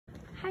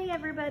Hi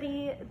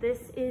everybody,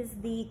 this is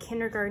the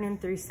kindergarten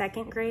through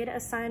second grade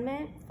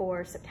assignment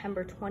for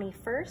September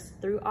 21st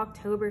through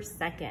October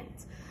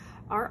 2nd.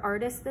 Our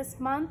artist this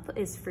month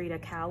is Frida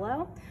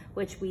Kahlo,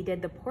 which we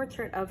did the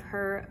portrait of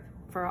her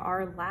for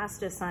our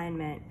last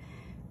assignment.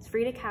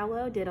 Frida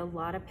Kahlo did a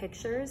lot of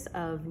pictures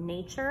of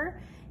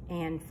nature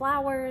and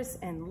flowers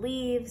and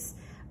leaves.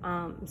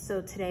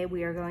 So today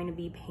we are going to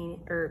be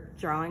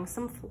drawing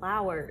some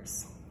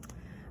flowers.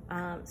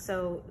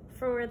 So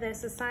for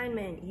this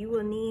assignment, you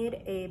will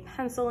need a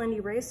pencil and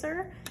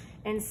eraser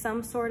and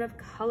some sort of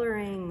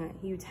coloring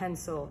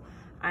utensil.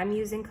 I'm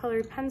using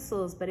colored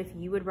pencils, but if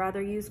you would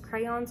rather use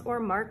crayons or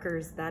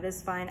markers, that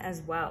is fine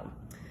as well.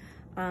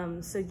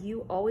 So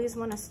you always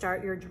want to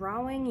start your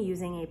drawing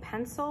using a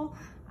pencil.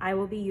 I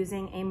will be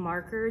using a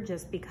marker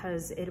just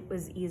because it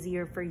was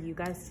easier for you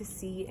guys to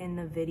see in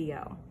the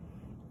video.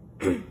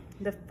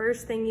 The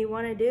first thing you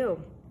want to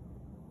do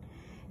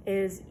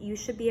is you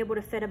should be able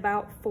to fit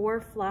about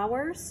 4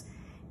 flowers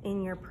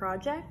in your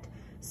project.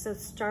 So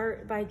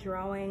start by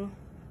drawing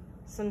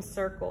some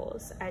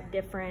circles at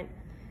different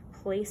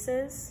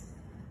places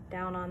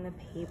down on the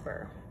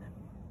paper.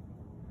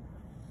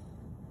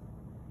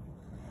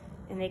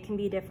 And they can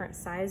be different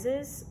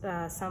sizes.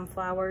 Some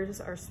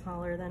flowers are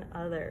smaller than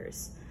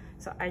others.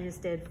 So I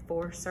just did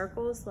 4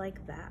 circles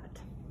like that.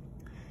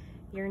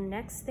 Your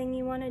next thing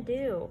you want to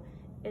do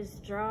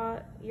is draw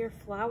your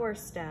flower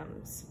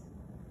stems.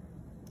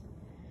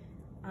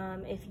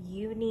 If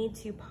you need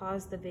to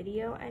pause the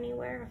video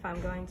anywhere, if I'm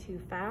going too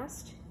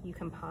fast, you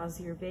can pause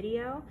your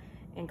video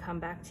and come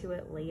back to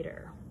it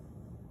later.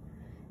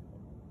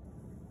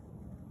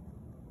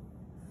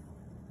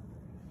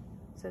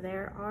 So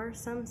there are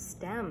some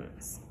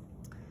stems.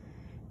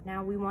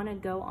 Now we want to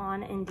go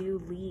on and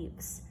do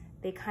leaves.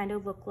 They kind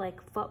of look like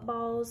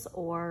footballs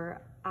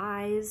or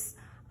eyes.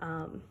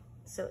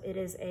 So it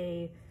is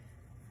a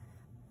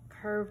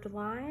curved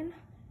line,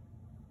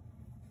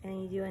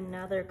 and you do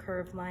another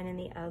curved line in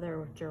the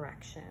other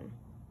direction.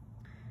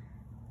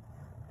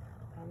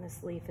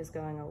 This leaf is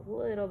going a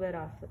little bit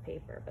off the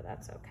paper, but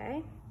that's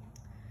okay.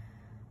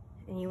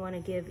 And you want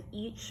to give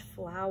each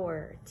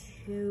flower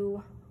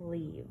 2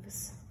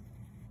 leaves.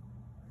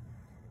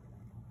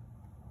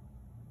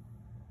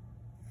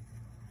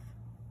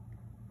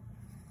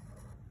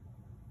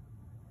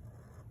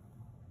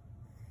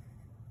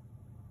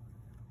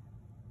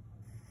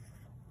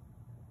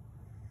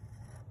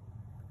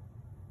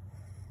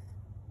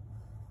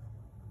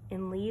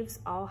 And leaves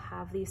all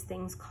have these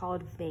things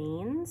called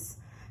veins.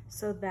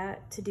 So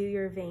that to do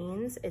your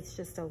veins, it's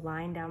just a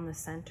line down the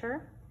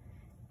center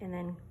and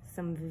then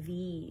some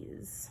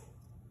V's.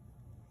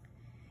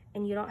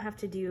 And you don't have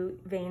to do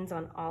veins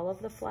on all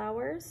of the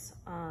flowers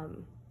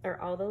or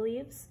all the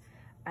leaves.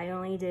 I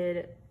only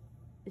did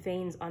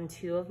veins on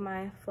 2 of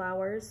my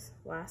flowers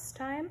last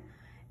time.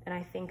 And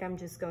I think I'm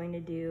just going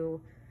to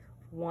do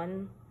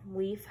 1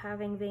 leaf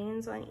having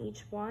veins on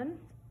each one.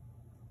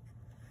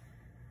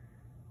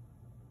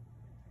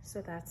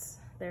 So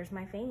there's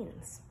my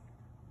veins.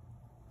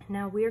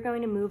 Now we are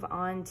going to move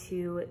on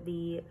to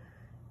the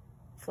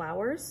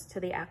flowers,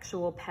 to the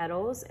actual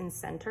petals and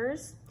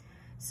centers.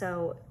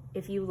 So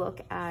if you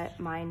look at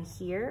mine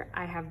here,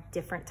 I have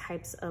different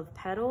types of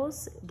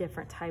petals,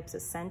 different types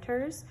of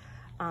centers.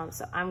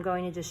 So I'm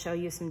going to just show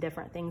you some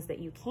different things that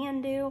you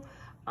can do.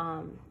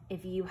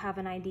 If you have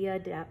an idea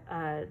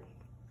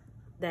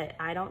that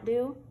I don't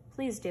do,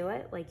 please do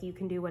it. Like, you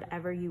can do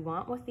whatever you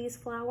want with these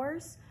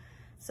flowers.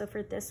 So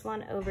for this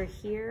one over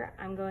here,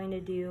 I'm going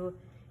to do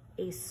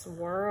a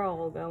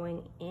swirl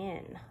going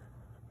in.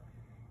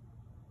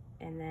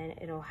 And then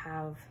it'll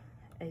have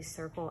a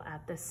circle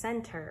at the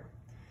center.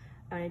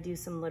 I'm gonna do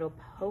some little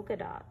polka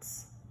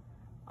dots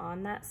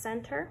on that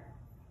center.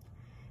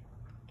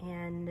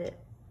 And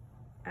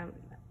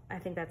I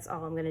think that's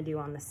all I'm gonna do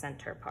on the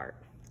center part.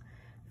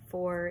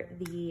 For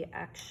the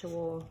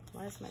actual,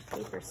 why is my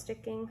paper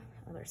sticking?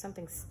 Oh, there's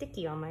something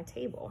sticky on my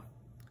table.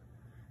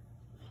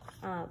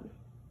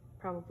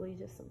 Probably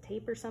just some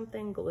tape or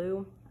something,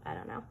 glue, I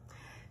don't know.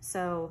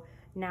 So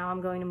now I'm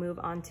going to move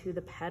on to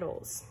the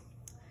petals.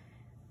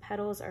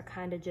 Petals are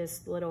kind of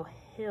just little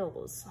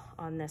hills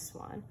on this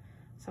one.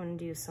 So I'm gonna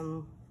do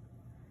some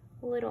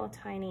little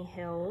tiny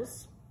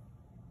hills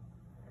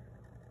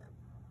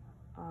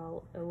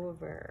all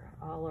over,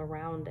 all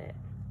around it.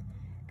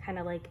 Kind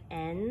of like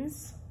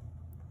ends.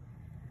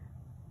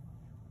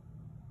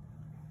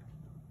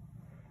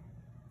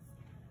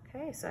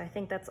 Okay, so I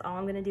think that's all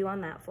I'm gonna do on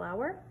that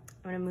flower.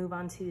 I'm gonna move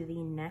on to the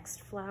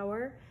next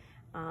flower.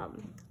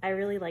 I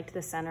really liked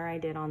the center I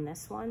did on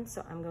this one,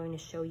 so I'm going to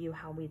show you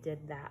how we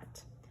did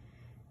that.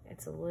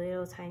 It's a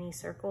little tiny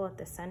circle at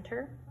the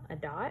center, a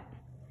dot,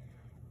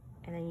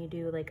 and then you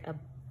do like a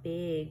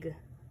big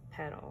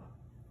petal.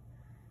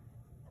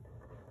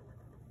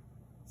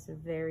 It's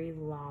very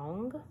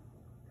long.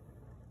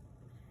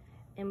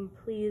 And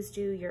please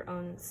do your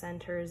own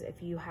centers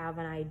if you have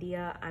an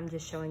idea. I'm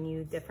just showing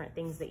you different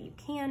things that you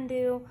can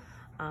do.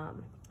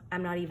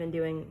 I'm not even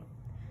doing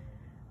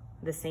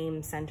the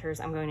same centers.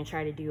 I'm going to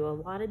try to do a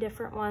lot of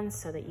different ones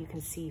so that you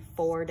can see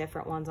 4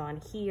 different ones on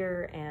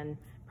here and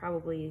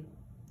probably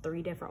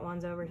 3 different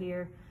ones over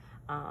here,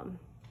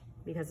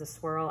 because the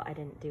swirl I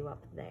didn't do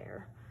up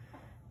there.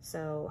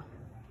 So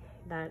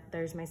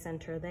there's my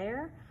center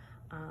there.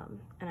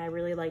 And I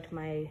really liked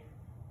my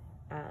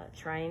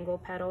triangle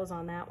petals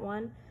on that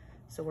one.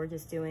 So we're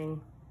just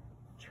doing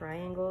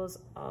triangles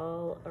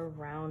all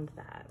around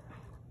that.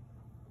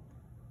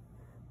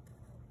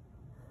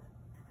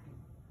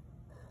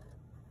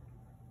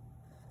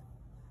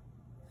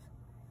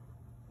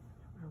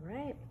 All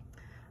right,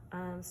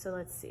 so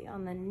let's see,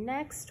 on the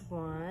next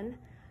one,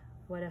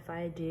 what if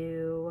I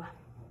do,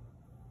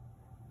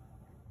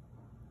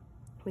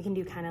 we can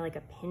do kind of like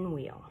a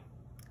pinwheel.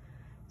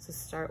 So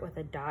start with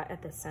a dot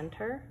at the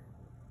center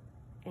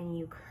and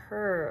you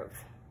curve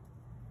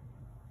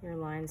your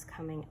lines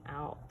coming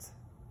out.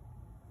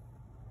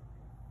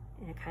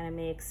 And it kind of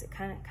makes, it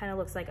kind of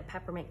looks like a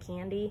peppermint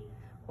candy,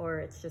 or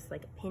it's just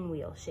like a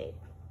pinwheel shape.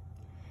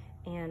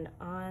 And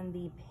on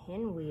the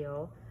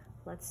pinwheel,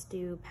 let's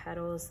do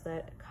petals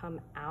that come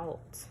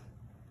out,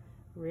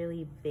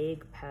 really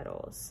big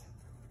petals,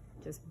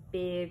 just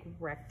big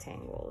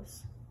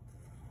rectangles.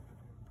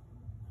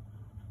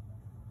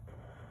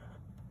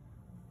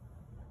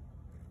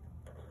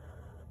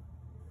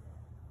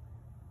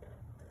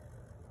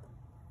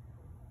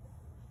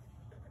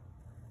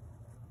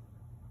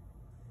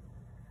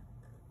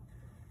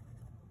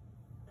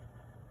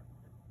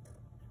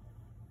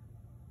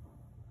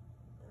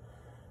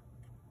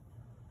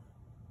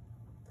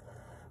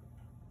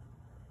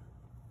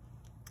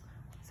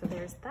 So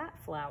there's that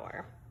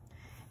flower.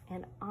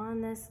 And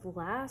on this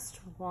last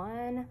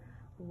one,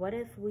 what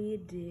if we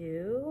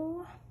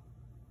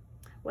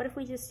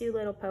just do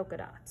little polka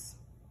dots?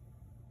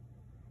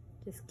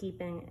 Just keep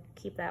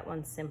that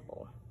one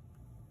simple.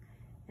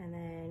 And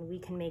then we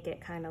can make it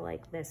kind of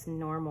like this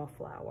normal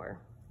flower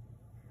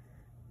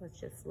with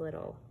just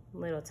little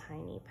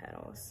tiny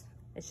petals.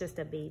 It's just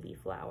a baby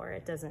flower.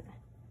 It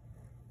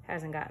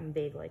hasn't gotten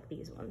big like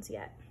these ones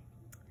yet.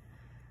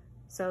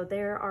 So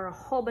there are a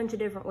whole bunch of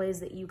different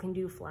ways that you can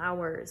do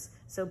flowers.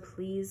 So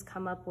please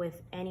come up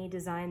with any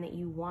design that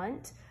you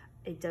want.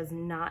 It does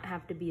not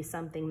have to be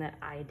something that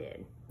I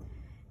did.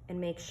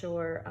 And make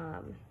sure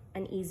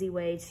an easy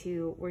way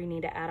where you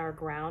need to add our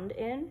ground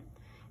in,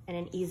 and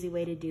an easy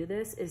way to do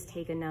this is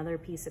take another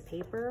piece of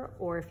paper,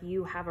 or if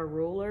you have a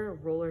ruler,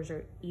 rulers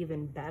are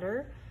even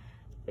better,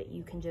 but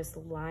you can just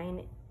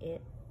line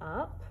it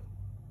up.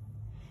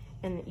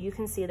 And you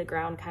can see the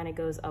ground kind of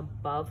goes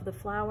above the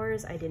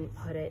flowers. I didn't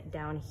put it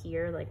down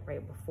here like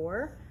right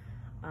before.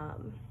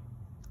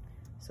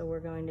 So we're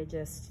going to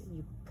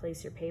you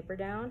place your paper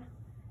down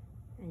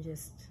and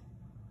just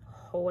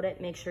hold it.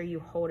 Make sure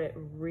you hold it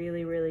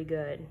really, really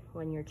good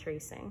when you're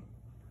tracing.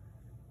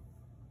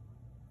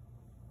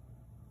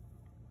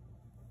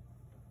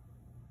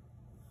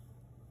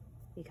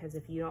 Because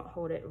if you don't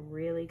hold it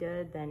really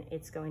good, then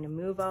it's going to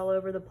move all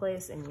over the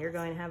place and you're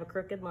going to have a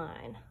crooked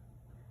line.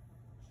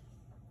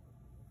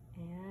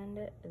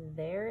 And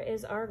there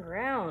is our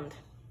ground.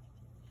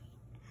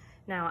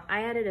 Now,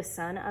 I added a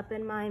sun up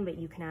in mine, but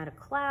you can add a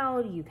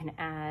cloud, you can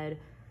add,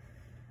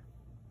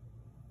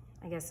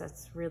 I guess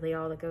that's really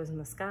all that goes in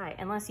the sky,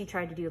 unless you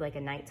tried to do like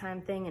a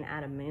nighttime thing and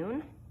add a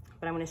moon.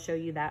 But I'm gonna show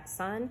you that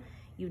sun.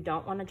 You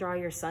don't wanna draw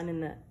your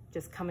sun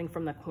just coming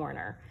from the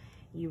corner.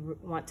 You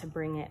want to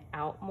bring it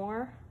out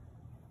more,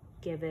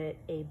 give it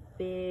a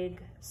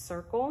big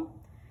circle,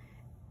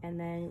 and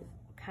then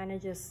kind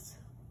of just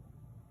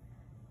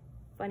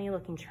funny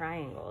looking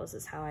triangles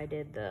is how I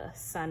did the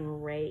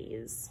sun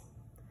rays.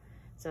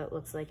 So it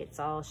looks like it's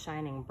all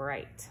shining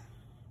bright.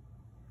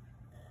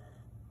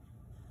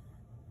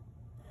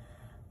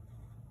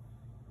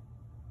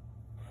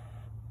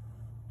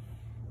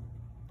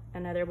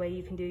 Another way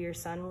you can do your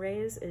sun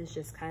rays is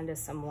just kind of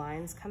some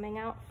lines coming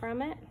out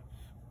from it.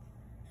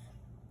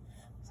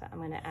 So I'm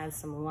going to add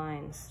some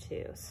lines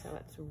too, so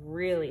it's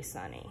really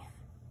sunny.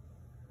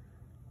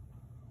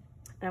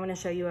 And I'm going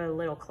to show you a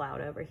little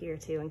cloud over here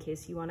too, in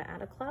case you want to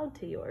add a cloud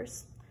to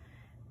yours.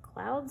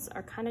 Clouds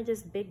are kind of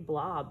just big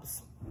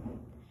blobs.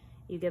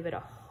 You give it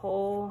a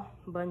whole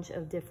bunch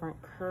of different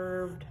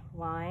curved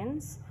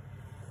lines.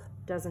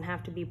 Doesn't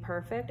have to be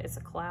perfect, it's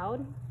a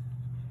cloud.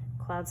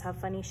 Clouds have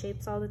funny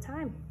shapes all the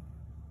time.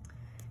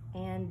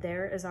 And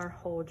there is our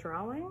whole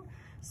drawing.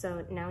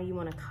 So now you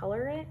want to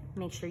color it.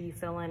 Make sure you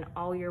fill in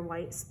all your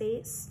white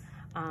space.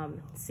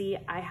 See,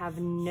 I have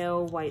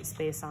no white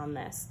space on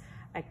this.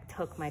 I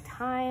took my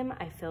time,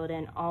 I filled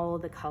in all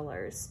the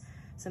colors.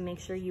 So make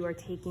sure you are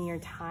taking your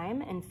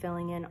time and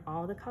filling in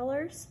all the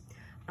colors.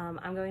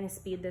 I'm going to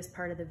speed this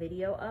part of the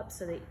video up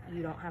so that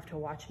you don't have to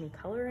watch me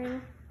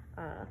coloring.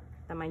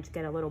 That might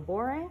get a little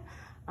boring,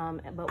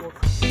 but we'll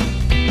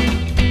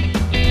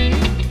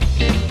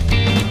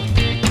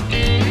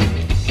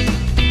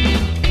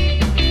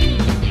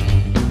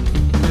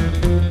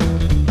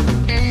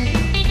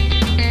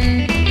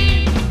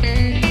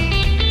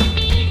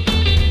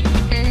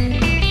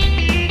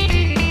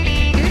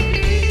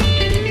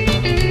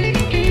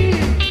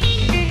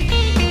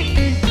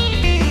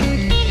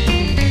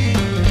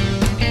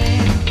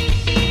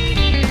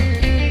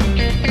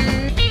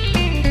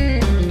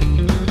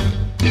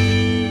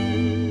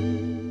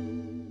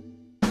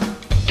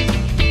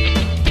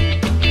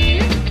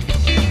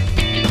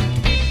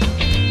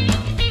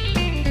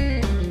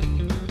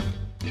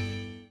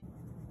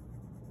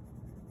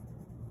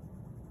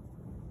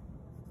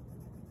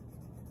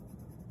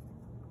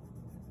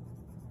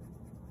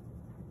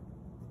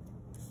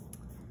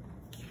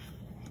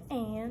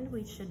second,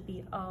 we should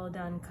be all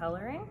done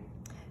coloring.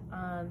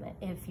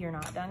 If you're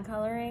not done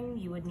coloring,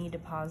 you would need to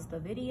pause the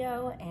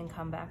video and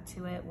come back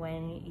to it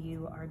when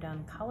you are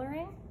done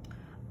coloring.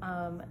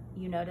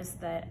 You notice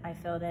that I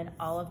filled in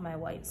all of my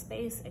white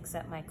space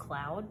except my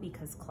cloud,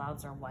 because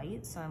clouds are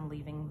white, so I'm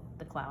leaving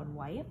the cloud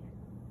white.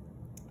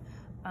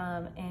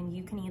 And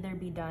you can either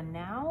be done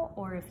now,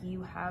 or if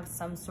you have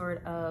some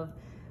sort of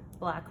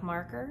black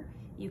marker,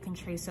 you can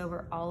trace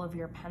over all of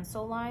your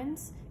pencil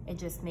lines. It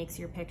just makes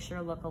your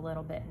picture look a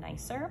little bit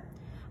nicer.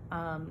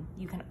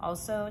 You can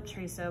also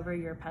trace over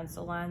your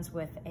pencil lines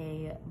with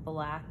a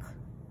black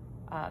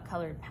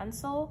colored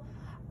pencil.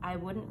 I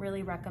wouldn't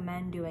really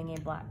recommend doing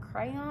a black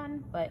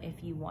crayon, but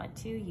if you want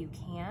to, you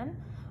can.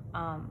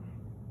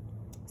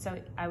 So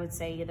I would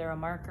say either a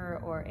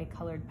marker or a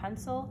colored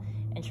pencil,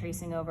 and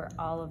tracing over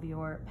all of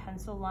your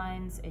pencil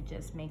lines, it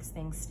just makes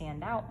things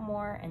stand out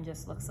more and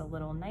just looks a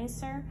little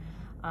nicer.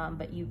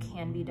 But you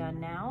can be done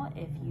now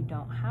if you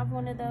don't have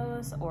one of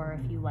those, or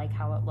if you like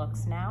how it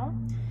looks now.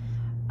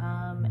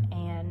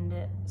 And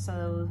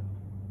so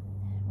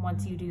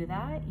once you do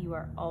that, you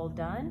are all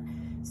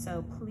done.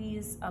 So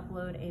please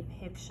upload a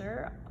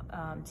picture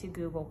to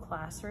Google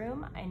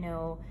Classroom. I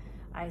know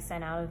I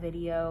sent out a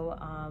video,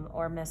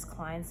 or Miss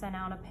Klein sent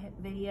out a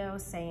video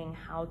saying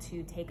how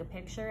to take a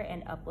picture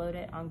and upload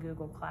it on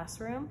Google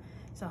Classroom.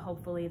 So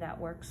hopefully that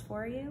works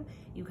for you.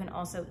 You can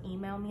also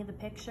email me the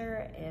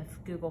picture if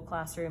Google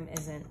Classroom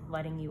isn't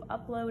letting you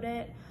upload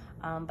it.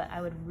 But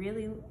I'm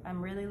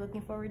really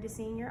looking forward to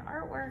seeing your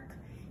artwork.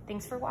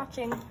 Thanks for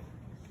watching.